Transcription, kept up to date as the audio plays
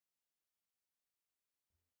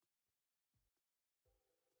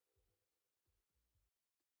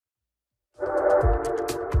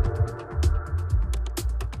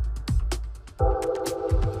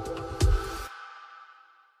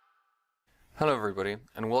Hello everybody,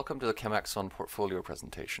 and welcome to the Chemaxon portfolio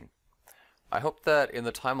presentation. I hope that in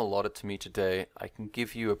the time allotted to me today, I can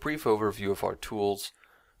give you a brief overview of our tools,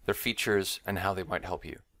 their features, and how they might help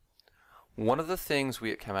you. One of the things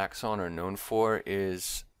we at Chemaxon are known for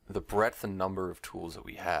is the breadth and number of tools that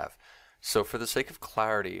we have. So for the sake of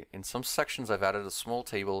clarity, in some sections I've added a small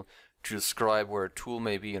table to describe where a tool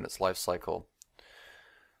may be in its life cycle.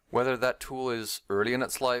 Whether that tool is early in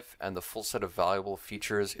its life and the full set of valuable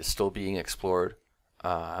features is still being explored,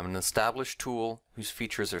 an established tool whose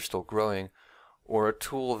features are still growing, or a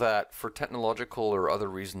tool that, for technological or other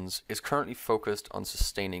reasons, is currently focused on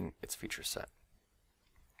sustaining its feature set.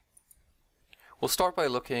 We'll start by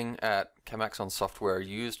looking at Chemaxon software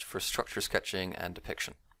used for structure sketching and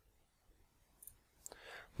depiction.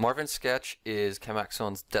 Marvin Sketch is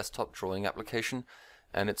Chemaxon's desktop drawing application,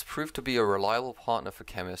 and it's proved to be a reliable partner for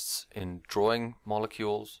chemists in drawing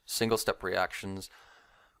molecules, single-step reactions,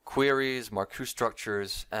 queries, Marcuse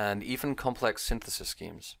structures, and even complex synthesis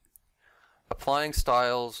schemes. Applying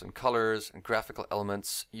styles and colors and graphical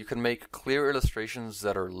elements, you can make clear illustrations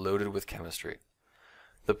that are loaded with chemistry.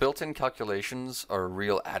 The built-in calculations are a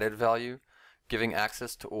real added value, giving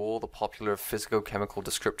access to all the popular physicochemical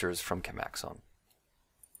descriptors from Chemaxon.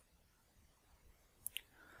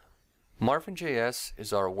 Marvin.js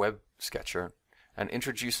is our web sketcher and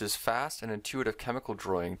introduces fast and intuitive chemical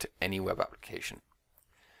drawing to any web application.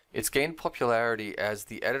 It's gained popularity as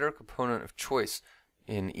the editor component of choice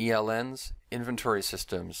in ELNs, inventory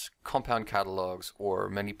systems, compound catalogs, or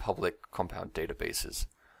many public compound databases.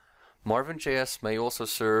 Marvin.js may also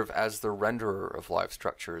serve as the renderer of live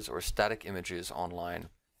structures or static images online.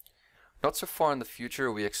 Not so far in the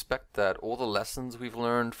future, we expect that all the lessons we've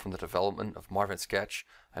learned from the development of Marvin Sketch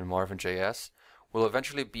and Marvin.js will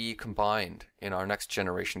eventually be combined in our next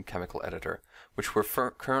generation chemical editor, which we're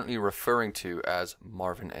currently referring to as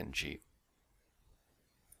MarvinNG.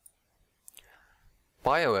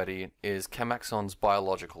 BioEddy is Chemaxon's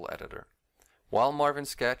biological editor. While Marvin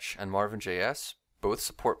Sketch and Marvin.js both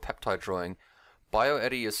support peptide drawing,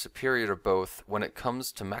 BioEddy is superior to both when it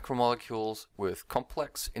comes to macromolecules with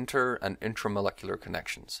complex inter- and intramolecular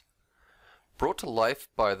connections. Brought to life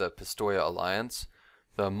by the Pistoia Alliance,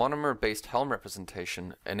 the monomer-based Helm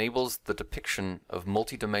representation enables the depiction of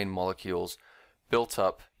multi-domain molecules built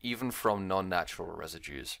up even from non-natural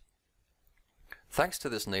residues. Thanks to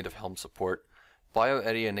this native Helm support,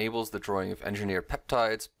 BioEddy enables the drawing of engineered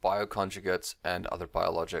peptides, bioconjugates, and other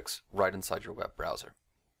biologics right inside your web browser.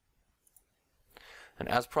 And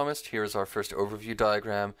as promised, here is our first overview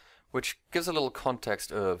diagram, which gives a little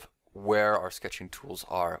context of where our sketching tools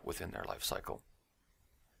are within their life cycle.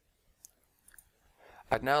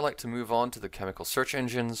 I'd now like to move on to the chemical search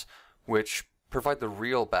engines, which provide the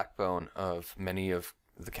real backbone of many of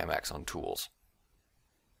the Chemaxon tools.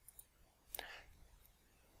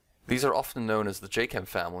 These are often known as the JChem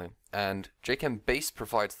family, and JChem Base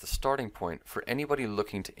provides the starting point for anybody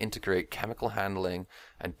looking to integrate chemical handling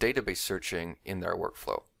and database searching in their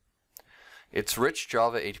workflow. Its rich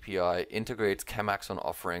Java API integrates Chemaxon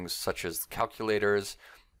offerings such as calculators,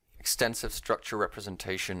 extensive structure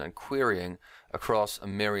representation, and querying across a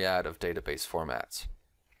myriad of database formats.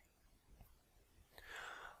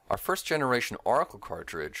 Our first generation Oracle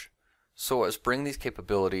cartridge saw us bring these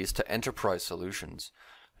capabilities to enterprise solutions,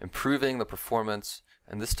 improving the performance,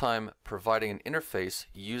 and this time providing an interface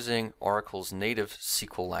using Oracle's native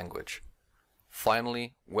SQL language.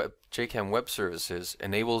 Finally, JChem Web Services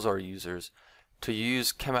enables our users to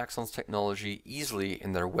use Chemaxon's technology easily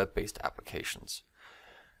in their web-based applications.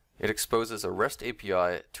 It exposes a REST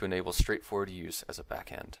API to enable straightforward use as a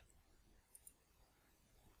backend.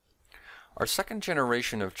 Our second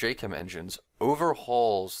generation of JChem engines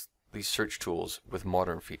overhauls these search tools with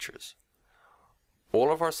modern features. All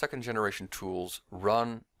of our second generation tools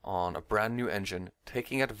run on a brand new engine,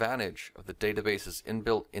 taking advantage of the database's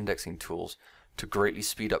inbuilt indexing tools to greatly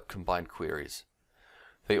speed up combined queries.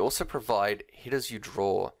 They also provide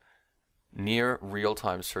hit-as-you-draw, near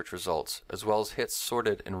real-time search results, as well as hits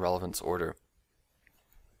sorted in relevance order.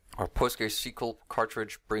 Our PostgreSQL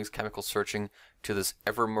cartridge brings chemical searching to this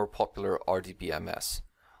ever more popular RDBMS,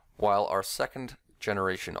 while our second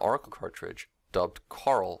generation Oracle cartridge, dubbed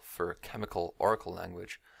Coral for Chemical Oracle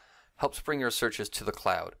Language, helps bring your searches to the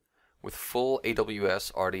cloud with full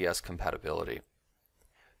AWS RDS compatibility.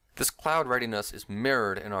 This cloud readiness is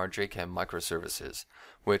mirrored in our JChem microservices,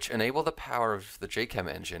 which enable the power of the JChem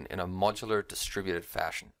engine in a modular, distributed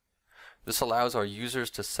fashion. This allows our users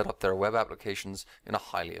to set up their web applications in a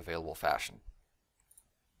highly available fashion.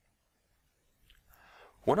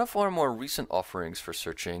 One of our more recent offerings for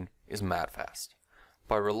searching is MadFast.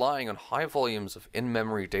 By relying on high volumes of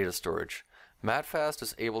in-memory data storage, MadFast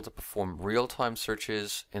is able to perform real-time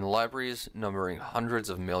searches in libraries numbering hundreds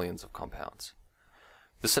of millions of compounds.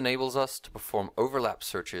 This enables us to perform overlap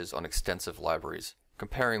searches on extensive libraries,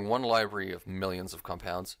 comparing one library of millions of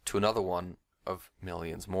compounds to another one of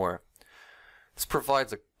millions more. This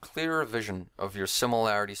provides a clearer vision of your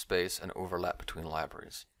similarity space and overlap between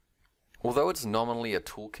libraries. Although it's nominally a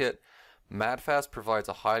toolkit, MadFast provides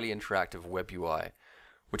a highly interactive web UI,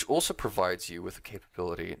 which also provides you with the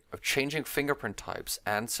capability of changing fingerprint types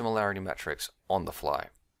and similarity metrics on the fly.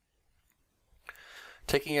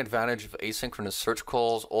 Taking advantage of asynchronous search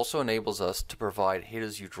calls also enables us to provide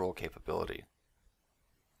hit-as-you-draw capability.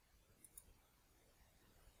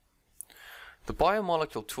 The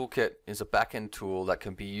Biomolecule Toolkit is a backend tool that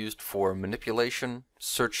can be used for manipulation,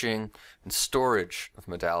 searching, and storage of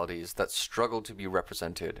modalities that struggle to be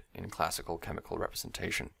represented in classical chemical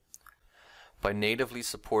representation. By natively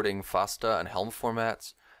supporting FASTA and Helm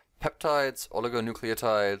formats, peptides,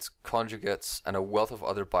 oligonucleotides, conjugates, and a wealth of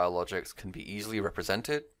other biologics can be easily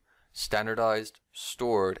represented, standardized,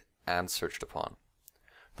 stored, and searched upon.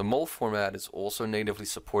 The MOL format is also natively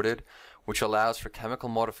supported, which allows for chemical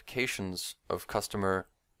modifications of customer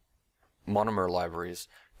monomer libraries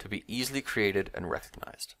to be easily created and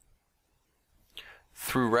recognized.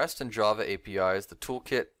 Through REST and Java APIs, the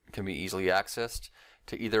toolkit can be easily accessed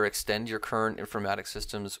to either extend your current informatics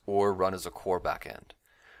systems or run as a core backend.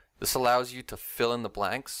 This allows you to fill in the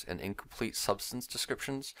blanks and incomplete substance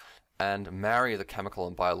descriptions and marry the chemical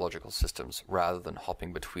and biological systems rather than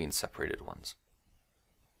hopping between separated ones.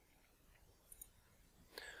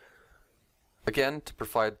 Again, to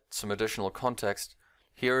provide some additional context,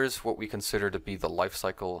 here is what we consider to be the life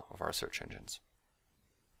cycle of our search engines.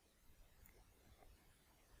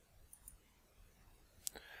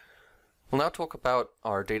 We'll now talk about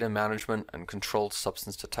our data management and controlled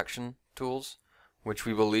substance detection tools, which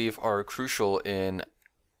we believe are crucial in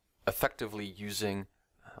effectively using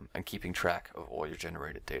and keeping track of all your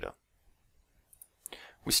generated data.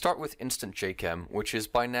 We start with Instant JChem, which is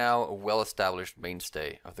by now a well-established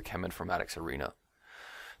mainstay of the cheminformatics arena.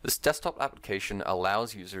 This desktop application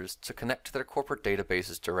allows users to connect to their corporate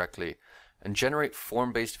databases directly and generate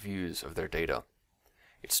form-based views of their data.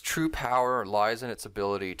 Its true power lies in its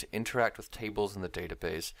ability to interact with tables in the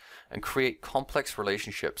database and create complex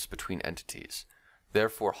relationships between entities,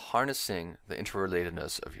 therefore harnessing the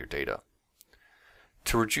interrelatedness of your data.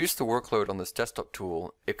 To reduce the workload on this desktop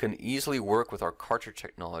tool, it can easily work with our cartridge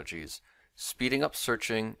technologies, speeding up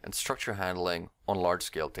searching and structure handling on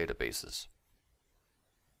large-scale databases.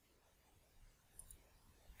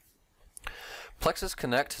 Plexus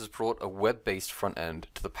Connect has brought a web-based front end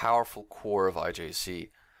to the powerful core of IJC.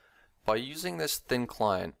 By using this thin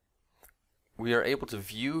client, we are able to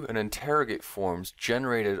view and interrogate forms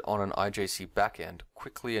generated on an IJC backend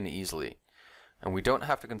quickly and easily, and we don't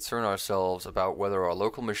have to concern ourselves about whether our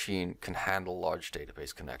local machine can handle large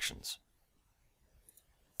database connections.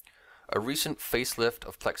 A recent facelift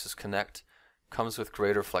of Plexus Connect comes with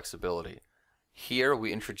greater flexibility. Here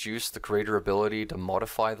we introduce the greater ability to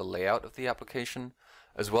modify the layout of the application,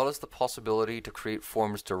 as well as the possibility to create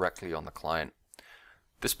forms directly on the client.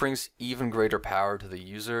 This brings even greater power to the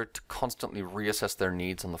user to constantly reassess their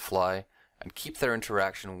needs on the fly and keep their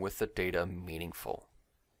interaction with the data meaningful.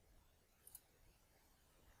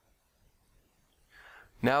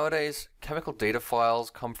 Nowadays, chemical data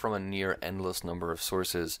files come from a near endless number of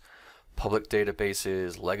sources: public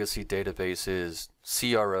databases, legacy databases,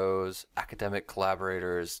 CROs, academic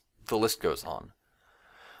collaborators, the list goes on.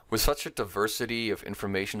 With such a diversity of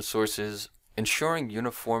information sources, ensuring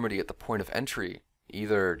uniformity at the point of entry,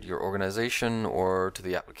 either to your organization or to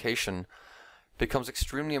the application, becomes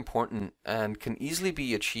extremely important and can easily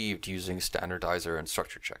be achieved using Standardizer and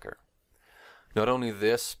Structure Checker. Not only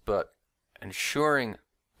this, but ensuring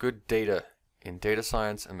good data in data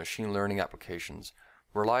science and machine learning applications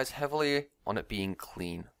relies heavily on it being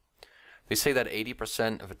clean. They say that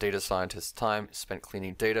 80% of a data scientist's time is spent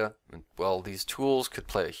cleaning data, and well, these tools could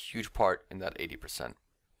play a huge part in that 80%.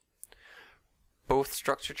 Both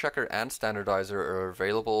Structure Checker and Standardizer are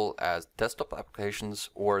available as desktop applications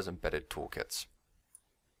or as embedded toolkits.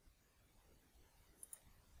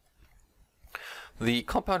 The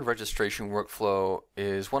compound registration workflow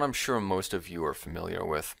is one I'm sure most of you are familiar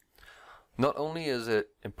with. Not only is it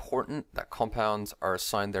important that compounds are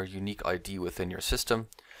assigned their unique ID within your system,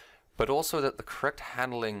 but also that the correct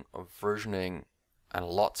handling of versioning and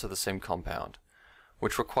lots of the same compound,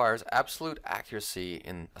 which requires absolute accuracy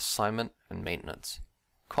in assignment and maintenance.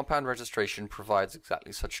 Compound registration provides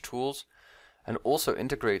exactly such tools, and also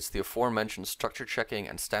integrates the aforementioned structure checking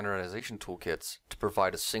and standardization toolkits to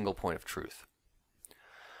provide a single point of truth.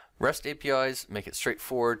 REST APIs make it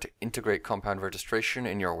straightforward to integrate compound registration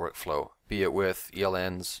in your workflow, be it with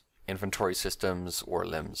ELNs, inventory systems, or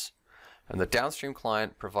LIMS. And the downstream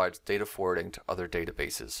client provides data forwarding to other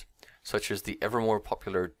databases, such as the ever more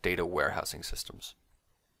popular data warehousing systems.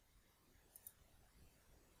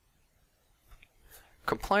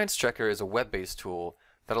 Compliance Checker is a web-based tool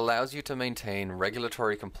that allows you to maintain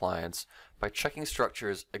regulatory compliance by checking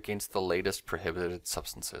structures against the latest prohibited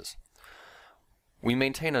substances. We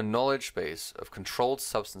maintain a knowledge base of controlled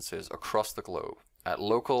substances across the globe at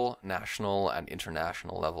local, national, and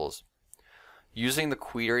international levels. Using the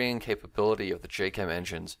querying capability of the JChem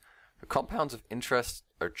engines, the compounds of interest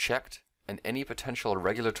are checked and any potential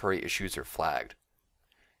regulatory issues are flagged.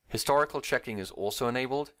 Historical checking is also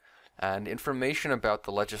enabled, and information about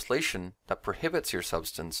the legislation that prohibits your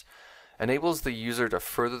substance enables the user to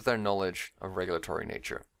further their knowledge of regulatory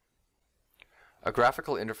nature. A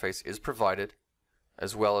graphical interface is provided,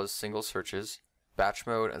 as well as single searches, batch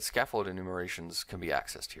mode, and scaffold enumerations can be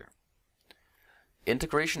accessed here.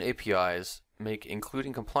 Integration APIs make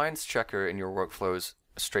including Compliance Checker in your workflows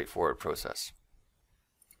a straightforward process.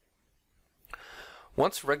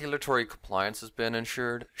 Once regulatory compliance has been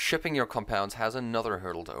ensured, shipping your compounds has another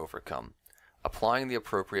hurdle to overcome: applying the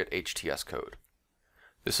appropriate HTS code.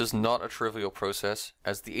 This is not a trivial process,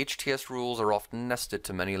 as the HTS rules are often nested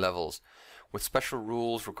to many levels, with special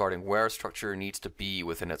rules regarding where a structure needs to be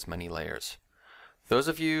within its many layers. Those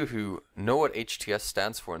of you who know what HTS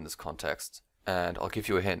stands for in this context, and I'll give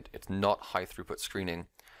you a hint, it's not high throughput screening,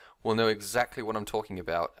 will know exactly what I'm talking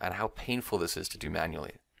about and how painful this is to do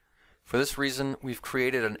manually. For this reason, we've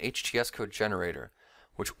created an HTS code generator,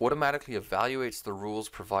 which automatically evaluates the rules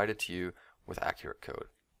provided to you with accurate code.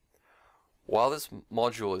 While this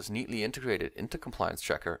module is neatly integrated into Compliance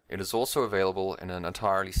Checker, it is also available in an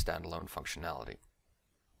entirely standalone functionality.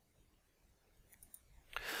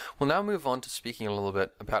 We'll now move on to speaking a little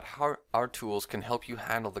bit about how our tools can help you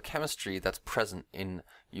handle the chemistry that's present in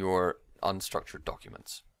your unstructured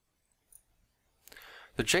documents.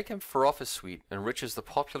 The JChem for Office suite enriches the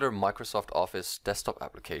popular Microsoft Office desktop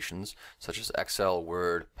applications such as Excel,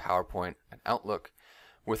 Word, PowerPoint, and Outlook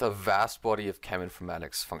with a vast body of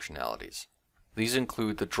cheminformatics functionalities. These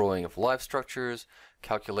include the drawing of live structures,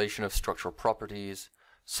 calculation of structural properties,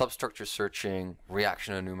 substructure searching,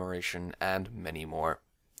 reaction enumeration, and many more.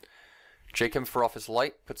 JChem for Office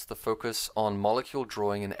Lite puts the focus on molecule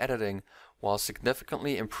drawing and editing while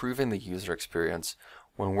significantly improving the user experience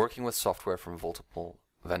when working with software from multiple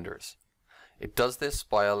vendors. It does this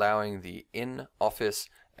by allowing the in-office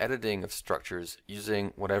editing of structures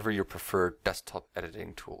using whatever your preferred desktop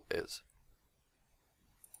editing tool is.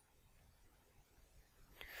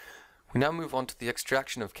 We now move on to the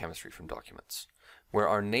extraction of chemistry from documents, where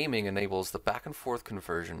our naming enables the back and forth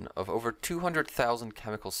conversion of over 200,000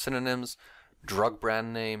 chemical synonyms, drug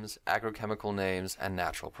brand names, agrochemical names, and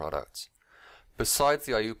natural products. Besides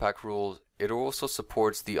the IUPAC rules, it also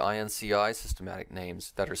supports the INCI systematic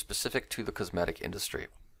names that are specific to the cosmetic industry.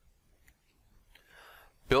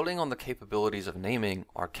 Building on the capabilities of naming,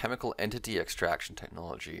 our chemical entity extraction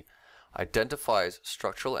technology identifies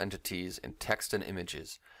structural entities in text and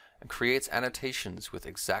images and creates annotations with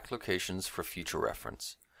exact locations for future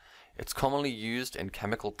reference. It's commonly used in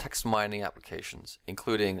chemical text mining applications,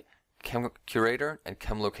 including ChemCurator and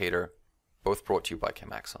ChemLocator, both brought to you by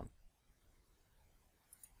Chemaxon.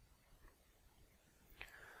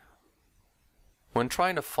 When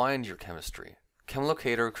trying to find your chemistry,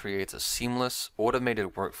 ChemLocator creates a seamless, automated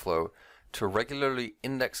workflow to regularly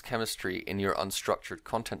index chemistry in your unstructured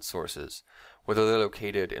content sources, whether they're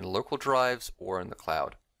located in local drives or in the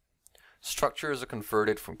cloud. Structures are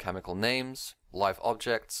converted from chemical names, live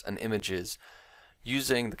objects, and images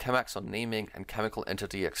using the Chemaxon naming and chemical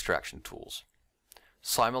entity extraction tools.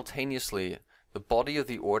 Simultaneously, the body of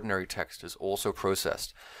the ordinary text is also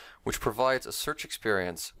processed, which provides a search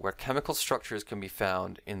experience where chemical structures can be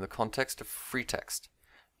found in the context of free text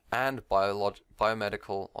and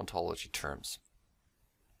biomedical ontology terms.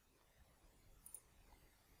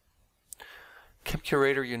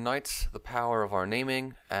 ChemCurator unites the power of our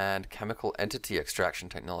naming and chemical entity extraction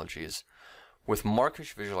technologies with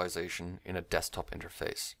Markush visualization in a desktop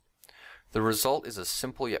interface. The result is a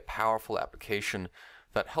simple yet powerful application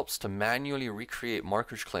that helps to manually recreate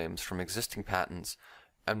Markush claims from existing patents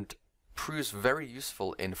and proves very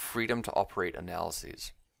useful in freedom to operate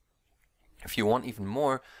analyses. If you want even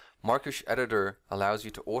more, Markush Editor allows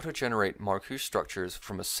you to auto-generate Markush structures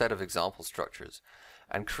from a set of example structures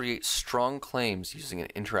and create strong claims using an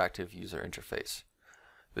interactive user interface.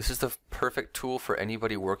 This is the perfect tool for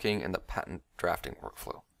anybody working in the patent drafting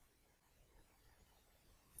workflow.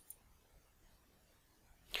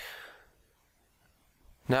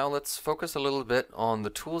 Now let's focus a little bit on the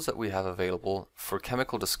tools that we have available for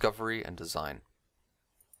chemical discovery and design.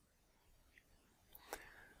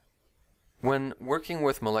 When working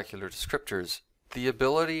with molecular descriptors, the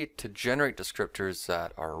ability to generate descriptors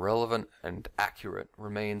that are relevant and accurate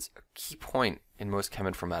remains a key point in most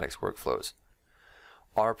cheminformatics workflows.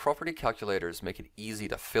 Our property calculators make it easy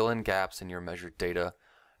to fill in gaps in your measured data,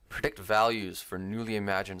 predict values for newly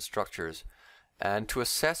imagined structures, and to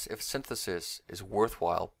assess if synthesis is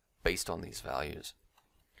worthwhile based on these values.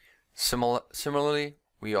 Similarly,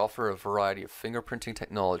 we offer a variety of fingerprinting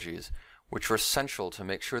technologies which are essential to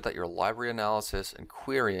make sure that your library analysis and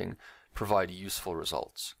querying provide useful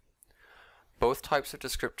results. Both types of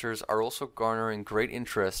descriptors are also garnering great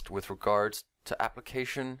interest with regards to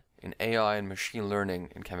application in AI and machine learning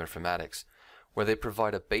in cheminformatics, where they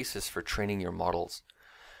provide a basis for training your models.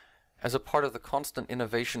 As a part of the constant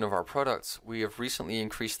innovation of our products, we have recently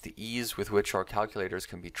increased the ease with which our calculators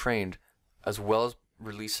can be trained, as well as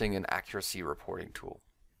releasing an accuracy reporting tool.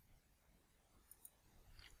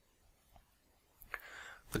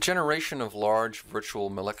 The generation of large virtual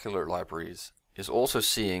molecular libraries is also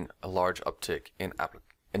seeing a large uptick in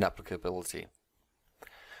applicability.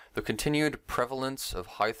 The continued prevalence of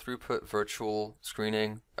high-throughput virtual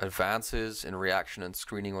screening, advances in reaction and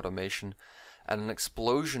screening automation, and an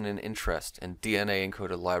explosion in interest in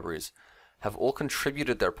DNA-encoded libraries have all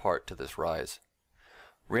contributed their part to this rise.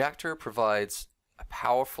 Reactor provides a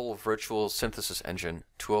powerful virtual synthesis engine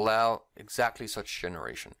to allow exactly such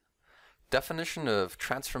generation. Definition of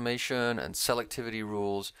transformation and selectivity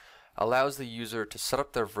rules allows the user to set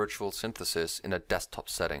up their virtual synthesis in a desktop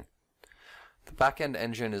setting. The backend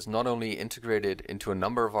engine is not only integrated into a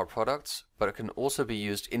number of our products, but it can also be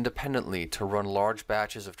used independently to run large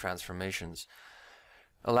batches of transformations,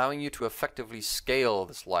 allowing you to effectively scale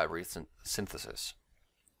this library synthesis.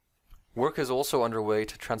 Work is also underway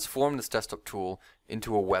to transform this desktop tool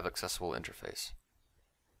into a web-accessible interface.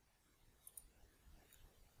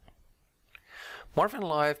 Marvin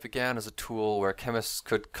Live began as a tool where chemists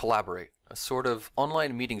could collaborate, a sort of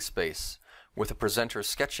online meeting space with a presenter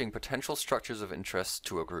sketching potential structures of interest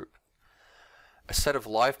to a group. A set of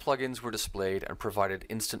live plugins were displayed and provided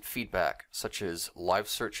instant feedback, such as live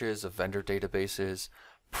searches of vendor databases,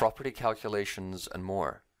 property calculations, and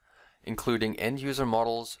more, including end-user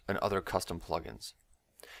models and other custom plugins.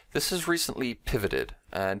 This has recently pivoted,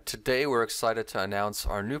 and today we're excited to announce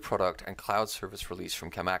our new product and cloud service release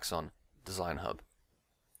from Chemaxon, Design Hub.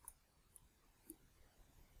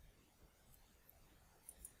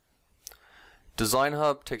 Design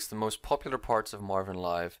Hub takes the most popular parts of Marvin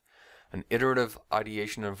Live, an iterative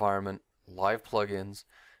ideation environment, live plugins,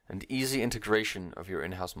 and easy integration of your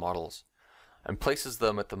in-house models, and places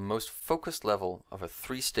them at the most focused level of a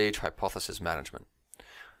three-stage hypothesis management.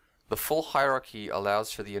 The full hierarchy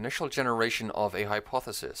allows for the initial generation of a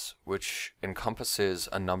hypothesis, which encompasses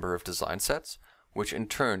a number of design sets, which in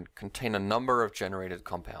turn contain a number of generated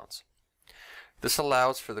compounds. This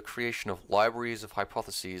allows for the creation of libraries of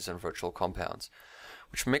hypotheses and virtual compounds,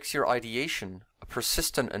 which makes your ideation a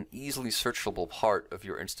persistent and easily searchable part of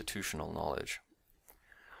your institutional knowledge.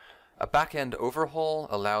 A back-end overhaul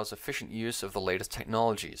allows efficient use of the latest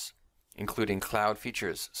technologies, including cloud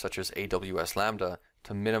features such as AWS Lambda,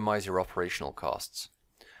 to minimize your operational costs.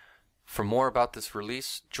 For more about this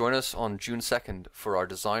release, join us on June 2nd for our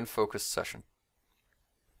design-focused session.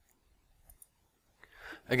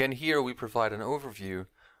 Again, here we provide an overview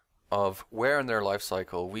of where in their life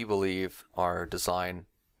cycle we believe our design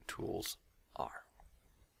tools are.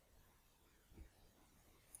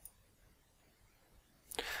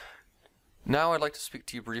 Now I'd like to speak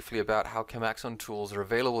to you briefly about how Chemaxon tools are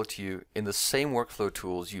available to you in the same workflow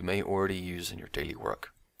tools you may already use in your daily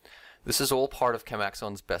work. This is all part of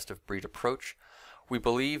Chemaxon's best-of-breed approach. We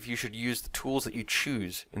believe you should use the tools that you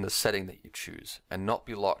choose in the setting that you choose, and not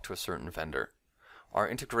be locked to a certain vendor. Our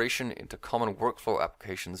integration into common workflow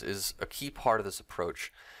applications is a key part of this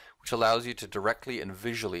approach, which allows you to directly and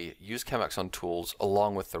visually use Chemaxon tools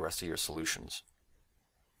along with the rest of your solutions.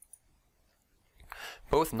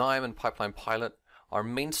 Both KNIME and Pipeline Pilot are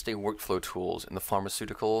mainstay workflow tools in the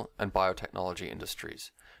pharmaceutical and biotechnology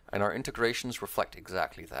industries, and our integrations reflect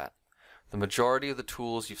exactly that. The majority of the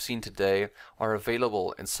tools you've seen today are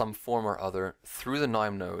available in some form or other through the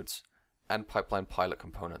KNIME nodes and Pipeline Pilot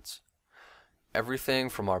components. Everything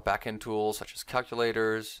from our backend tools such as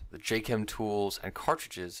calculators, the JChem tools, and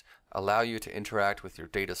cartridges allow you to interact with your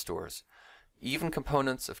data stores. Even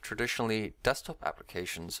components of traditionally desktop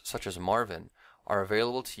applications such as Marvin are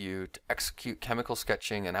available to you to execute chemical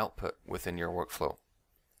sketching and output within your workflow.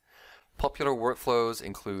 Popular workflows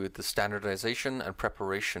include the standardization and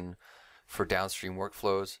preparation for downstream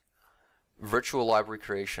workflows, virtual library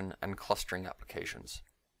creation, and clustering applications.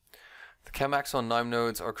 The Chemaxon KNIME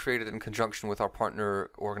nodes are created in conjunction with our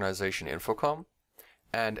partner organization Infocom,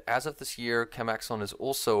 and as of this year, Chemaxon is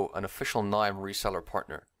also an official KNIME reseller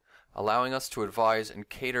partner, allowing us to advise and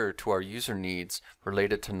cater to our user needs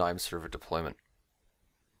related to KNIME server deployment.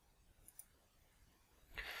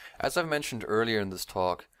 As I've mentioned earlier in this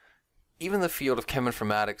talk, even the field of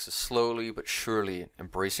cheminformatics is slowly but surely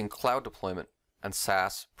embracing cloud deployment and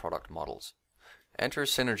SaaS product models. Enter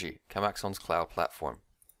Synergy, Chemaxon's cloud platform.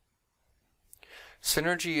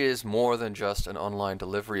 Synergy is more than just an online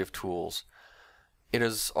delivery of tools. It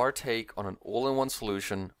is our take on an all-in-one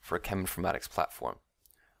solution for a cheminformatics platform.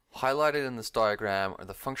 Highlighted in this diagram are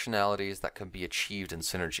the functionalities that can be achieved in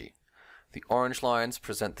Synergy. The orange lines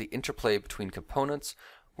present the interplay between components,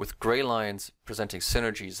 with gray lines presenting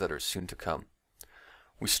synergies that are soon to come.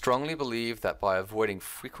 We strongly believe that by avoiding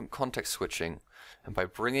frequent context switching and by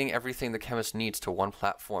bringing everything the chemist needs to one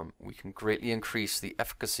platform, we can greatly increase the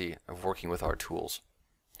efficacy of working with our tools.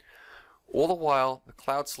 All the while, the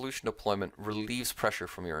cloud solution deployment relieves pressure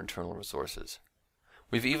from your internal resources.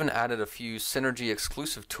 We've even added a few Synergy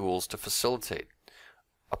exclusive tools to facilitate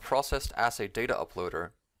a processed assay data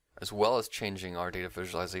uploader, as well as changing our data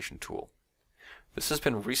visualization tool. This has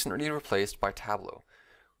been recently replaced by Tableau,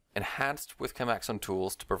 enhanced with Chemaxon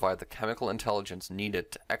tools to provide the chemical intelligence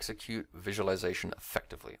needed to execute visualization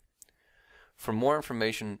effectively. For more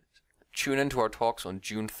information, tune into our talks on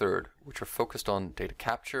June 3rd, which are focused on data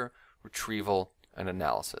capture, retrieval, and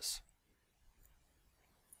analysis.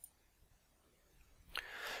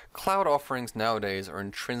 Cloud offerings nowadays are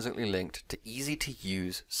intrinsically linked to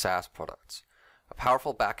easy-to-use SaaS products. A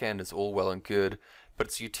powerful backend is all well and good, but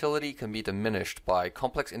its utility can be diminished by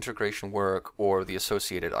complex integration work or the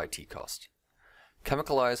associated IT cost.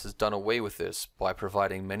 Chemicalize has done away with this by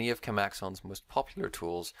providing many of Chemaxon's most popular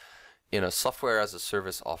tools in a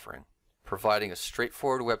software-as-a-service offering, providing a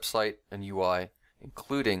straightforward website and UI,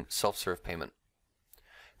 including self-serve payment.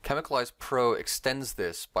 Chemicalize Pro extends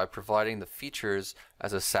this by providing the features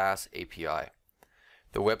as a SaaS API.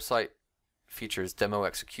 The website features demo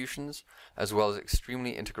executions, as well as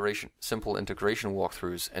extremely simple integration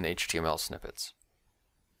walkthroughs and HTML snippets.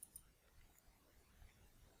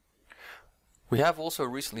 We have also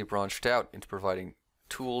recently branched out into providing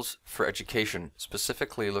tools for education,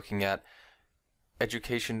 specifically looking at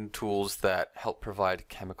education tools that help provide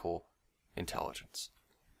chemical intelligence.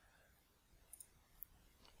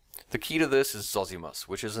 The key to this is Zosimus,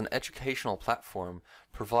 which is an educational platform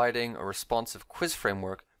providing a responsive quiz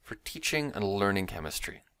framework for teaching and learning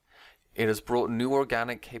chemistry. It has brought new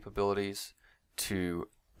organic capabilities to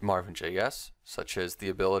Marvin.js, such as the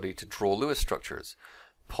ability to draw Lewis structures,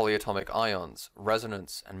 polyatomic ions,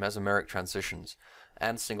 resonance and mesomeric transitions,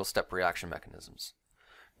 and single-step reaction mechanisms.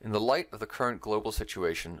 In the light of the current global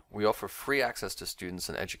situation, we offer free access to students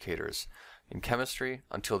and educators in chemistry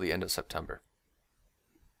until the end of September.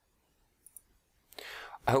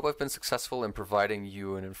 I hope I've been successful in providing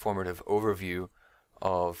you an informative overview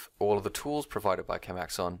of all of the tools provided by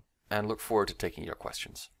Chemaxon, and look forward to taking your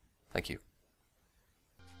questions. Thank you.